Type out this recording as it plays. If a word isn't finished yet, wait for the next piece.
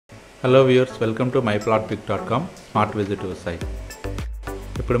Hello viewers, welcome to myplotpic.com smart visit site.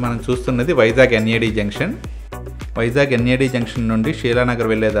 ఇప్పుడు మనం చూస్తున్నది Vizag NAD junction. Vizag NAD junction నుండి షీలానగర్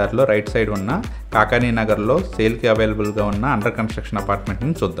వెళ్లే దారిలో రైట్ సైడ్ ఉన్న కాకానీ నగర్లో సేల్కి అవైలబుల్గా ఉన్న అండర్ కన్స్ట్రక్షన్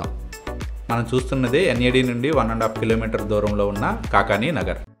అపార్ట్మెంట్ని చూద్దాం. మనం చూస్తున్నది ఎన్ఏడి నుండి 1.5 కిలోమీటర్ దూరంలో ఉన్న కాకానీ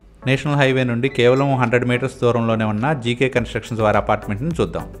నగర్. నేషనల్ హైవే నుండి కేవలం 100 మీటర్స్ దూరంలోనే ఉన్న జీకే కన్స్ట్రక్షన్స్ వారి అపార్ట్మెంట్ని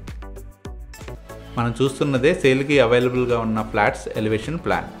చూద్దాం. మనం చూస్తున్నదే సేల్కి అవైలబుల్గా ఉన్న flats elevation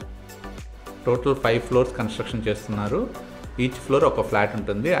plan. Total 5 floors construction చేస్తున్నారు. ఈచ్ ఫ్లోర్ ఒక ఫ్లాట్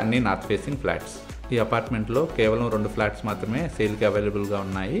ఉంటుంది, అన్ని నార్త్ ఫేసింగ్ ఫ్లాట్స్. ఈ అపార్ట్మెంట్లో కేవలం 2 ఫ్లాట్స్ మాత్రమే సేల్కి అవైలబుల్గా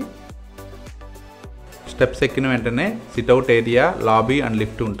ఉన్నాయి. స్టెప్స్ ఎక్కిన వెంటనే sit-out area, lobby and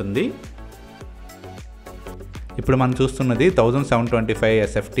lift ఉంటుంది. ఇప్పుడు మనం చూస్తున్నది 1725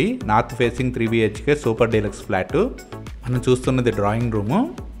 SFT north facing 3 BHK super deluxe flat. మనం చూస్తున్నది డ్రాయింగ్ రూము.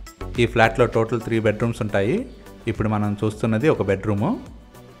 ఈ ఫ్లాట్లో టోటల్ 3 బెడ్రూమ్స్ ఉంటాయి. ఇప్పుడు మనం చూస్తున్నది ఒక బెడ్రూము.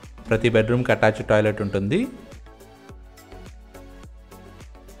 ప్రతి బెడ్రూమ్కి అటాచ్డ్ టాయిలెట్ ఉంటుంది.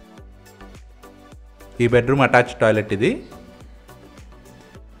 ఈ బెడ్రూమ్ అటాచ్డ్ టాయిలెట్ ఇది.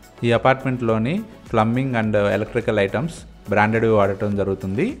 ఈ అపార్ట్మెంట్లోని ప్లంబింగ్ అండ్ ఎలక్ట్రికల్ ఐటమ్స్ బ్రాండెడ్వి వాడటం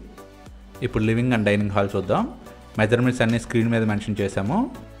జరుగుతుంది. ఇప్పుడు లివింగ్ అండ్ డైనింగ్ హాల్ చూద్దాం. మెజర్మెంట్స్ అన్ని స్క్రీన్ మీద మెన్షన్ చేశాము.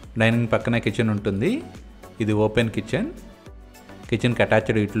 డైనింగ్ పక్కనే కిచెన్ ఉంటుంది. ఇది ఓపెన్ కిచెన్. కిచెన్కి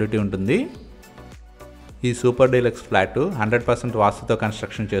అటాచ్డ్ యూటిలిటీ ఉంటుంది. ఈ సూపర్ డీలక్స్ ఫ్లాట్ 100% వాస్తుతో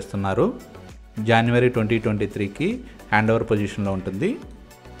కన్స్ట్రక్షన్ చేస్తున్నారు. జనవరి 2023కి హ్యాండ్ ఓవర్ పొజిషన్లో ఉంటుంది.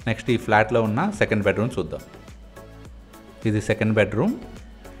 నెక్స్ట్ ఈ ఫ్లాట్లో ఉన్న సెకండ్ బెడ్రూమ్ చూద్దాం. ఇది సెకండ్ బెడ్రూమ్.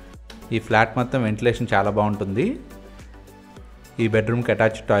 ఈ ఫ్లాట్ మొత్తం వెంటిలేషన్ చాలా బాగుంటుంది. ఈ బెడ్రూమ్కి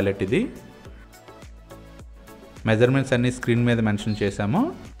అటాచ్డ్ టాయిలెట్ ఇది. మెజర్మెంట్స్ అన్ని స్క్రీన్ మీద మెన్షన్ చేశాము.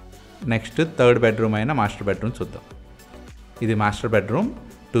 నెక్స్ట్ థర్డ్ బెడ్రూమ్ అయిన మాస్టర్ బెడ్రూమ్ చూద్దాం. ఇది మాస్టర్ బెడ్రూమ్.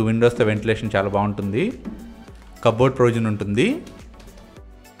 2 విండోస్తో వెంటిలేషన్ చాలా బాగుంటుంది. కబోర్డ్ ప్రొవిజన్ ఉంటుంది.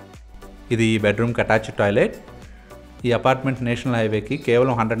 ఇది ఈ బెడ్రూమ్కి అటాచ్డ్ టాయిలెట్. ఈ అపార్ట్మెంట్ నేషనల్ హైవేకి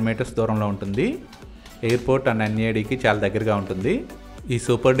కేవలం 100 మీటర్స్ దూరంలో ఉంటుంది. ఎయిర్పోర్ట్ అండ్ ఎన్ఏడికి చాలా దగ్గరగా ఉంటుంది. ఈ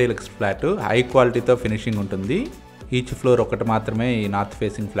సూపర్ డీలక్స్ ఫ్లాట్ హై క్వాలిటీతో ఫినిషింగ్ ఉంటుంది. ఈచ్ ఫ్లోర్ ఒకటి మాత్రమే ఈ నార్త్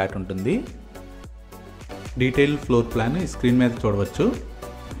ఫేసింగ్ ఫ్లాట్ ఉంటుంది. డీటెయిల్ ఫ్లోర్ ప్లాన్ ఈ స్క్రీన్ మీద చూడవచ్చు.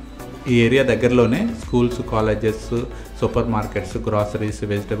 ఈ ఏరియా దగ్గరలోనే schools, colleges, super markets, groceries,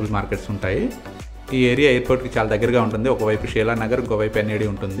 vegetable markets ఉంటాయి. ఈ ఏరియా ఎయిర్పోర్ట్కి చాలా దగ్గరగా ఉంటుంది. ఒకవైపు షీలానగర్, ఇంకోవైపు ఎన్ఏడి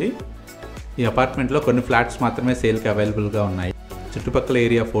ఉంటుంది. ఈ అపార్ట్మెంట్లో కొన్ని ఫ్లాట్స్ మాత్రమే సేల్కి అవైలబుల్గా ఉన్నాయి. చుట్టుపక్కల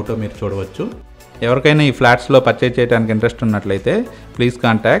ఏరియా ఫోటో మీరు చూడవచ్చు. ఎవరికైనా ఈ ఫ్లాట్స్లో పర్చేజ్ చేయడానికి ఇంట్రెస్ట్ ఉన్నట్లయితే please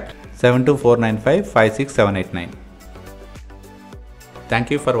contact 7249556789. Thank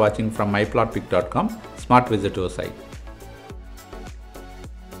you for watching from myplotpic.com smart visit site.